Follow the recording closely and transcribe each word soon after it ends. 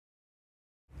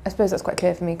I suppose that's quite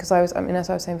clear for me because I mean, as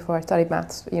I was saying before, I studied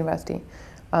maths at university.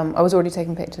 I was already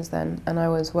taking pictures then, and I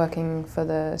was working for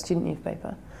the student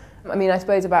newspaper. I mean, I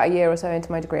suppose about a year or so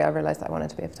into my degree, I realised that I wanted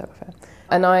to be a photographer.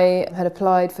 And I had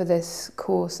applied for this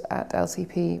course at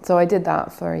LCP, so I did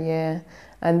that for a year,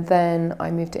 and then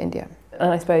I moved to India.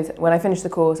 And I suppose when I finished the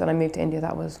course and I moved to India,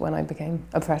 that was when I became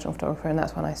a professional photographer, and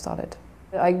that's when I started.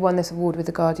 I won this award with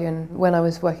The Guardian when I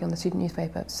was working on the student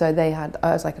newspaper, so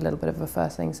I was like a little bit of a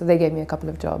first thing, so they gave me a couple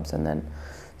of jobs, and then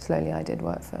slowly I did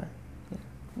work for,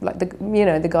 like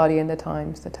The Guardian, The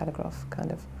Times, The Telegraph,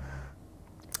 kind of.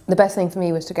 The best thing for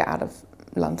me was to get out of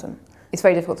London. It's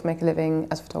very difficult to make a living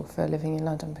as a photographer living in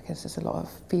London because there's a lot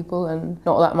of people and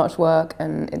not that much work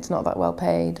and it's not that well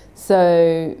paid.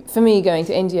 So for me, going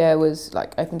to India was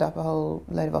like opened up a whole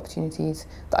load of opportunities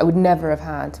that I would never have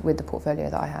had with the portfolio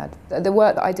that I had. The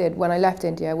work that I did when I left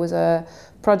India was a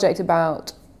project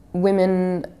about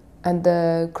women and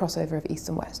the crossover of East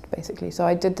and West, basically. So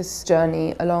I did this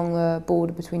journey along the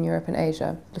border between Europe and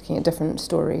Asia, looking at different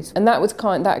stories. And that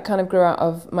kind of grew out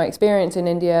of my experience in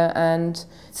India and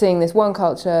seeing this one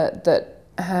culture that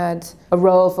had a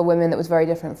role for women that was very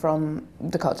different from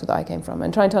the culture that I came from.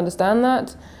 And trying to understand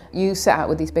that, you set out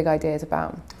with these big ideas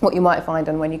about what you might find,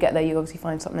 and when you get there, you obviously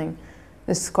find something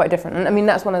that's quite different. And I mean,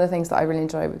 that's one of the things that I really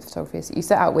enjoy with photography, is that you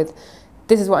set out with,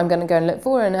 this is what I'm going to go and look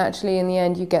for, and actually in the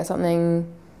end you get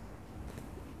something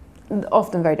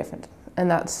often very different. And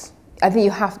that's, I think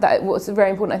you have that, what's very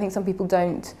important, I think some people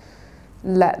don't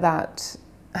let that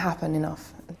happen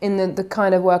enough. In the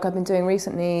kind of work I've been doing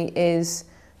recently is,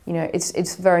 you know,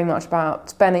 it's very much about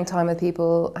spending time with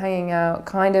people, hanging out,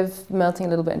 kind of melting a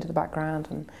little bit into the background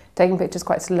and taking pictures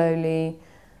quite slowly.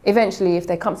 Eventually, if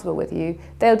they're comfortable with you,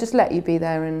 they'll just let you be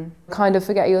there and kind of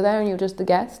forget you're there and you're just the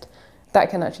guest. That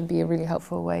can actually be a really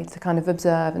helpful way to kind of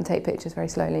observe and take pictures very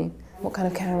slowly. What kind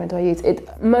of camera do I use?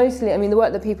 Mostly, I mean, the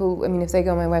work that people, I mean, if they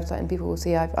go on my website and people will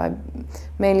see, I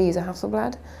mainly use a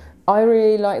Hasselblad. I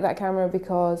really like that camera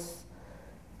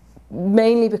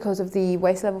mainly because of the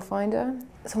waist level finder.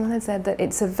 Someone had said that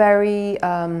it's a very,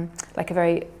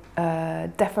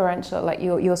 deferential, like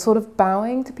you're sort of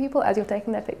bowing to people as you're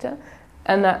taking their picture.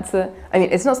 And that's I mean,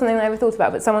 it's not something I ever thought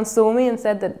about, but someone saw me and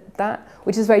said that,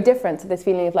 which is very different to this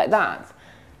feeling of like that.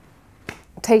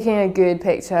 Taking a good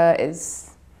picture is,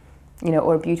 you know,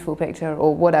 or a beautiful picture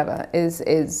or whatever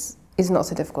is not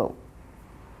so difficult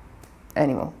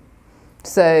anymore.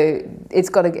 So there's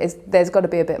got to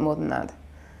be a bit more than that.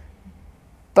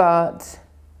 But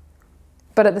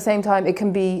at the same time, they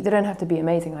don't have to be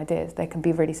amazing ideas. They can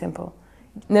be really simple.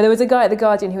 Now, there was a guy at The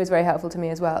Guardian who was very helpful to me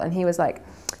as well, and he was like,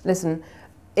 listen,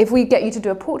 if we get you to do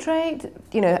a portrait,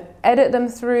 you know, edit them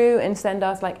through and send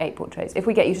us like 8 portraits. If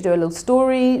we get you to do a little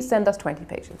story, send us 20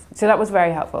 pictures. So that was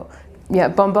very helpful. Yeah,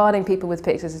 bombarding people with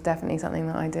pictures is definitely something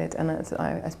that I did, and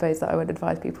I suppose that I would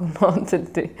advise people not to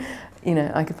do. You know,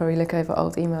 I could probably look over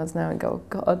old emails now and go,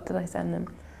 God, did I send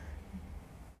them?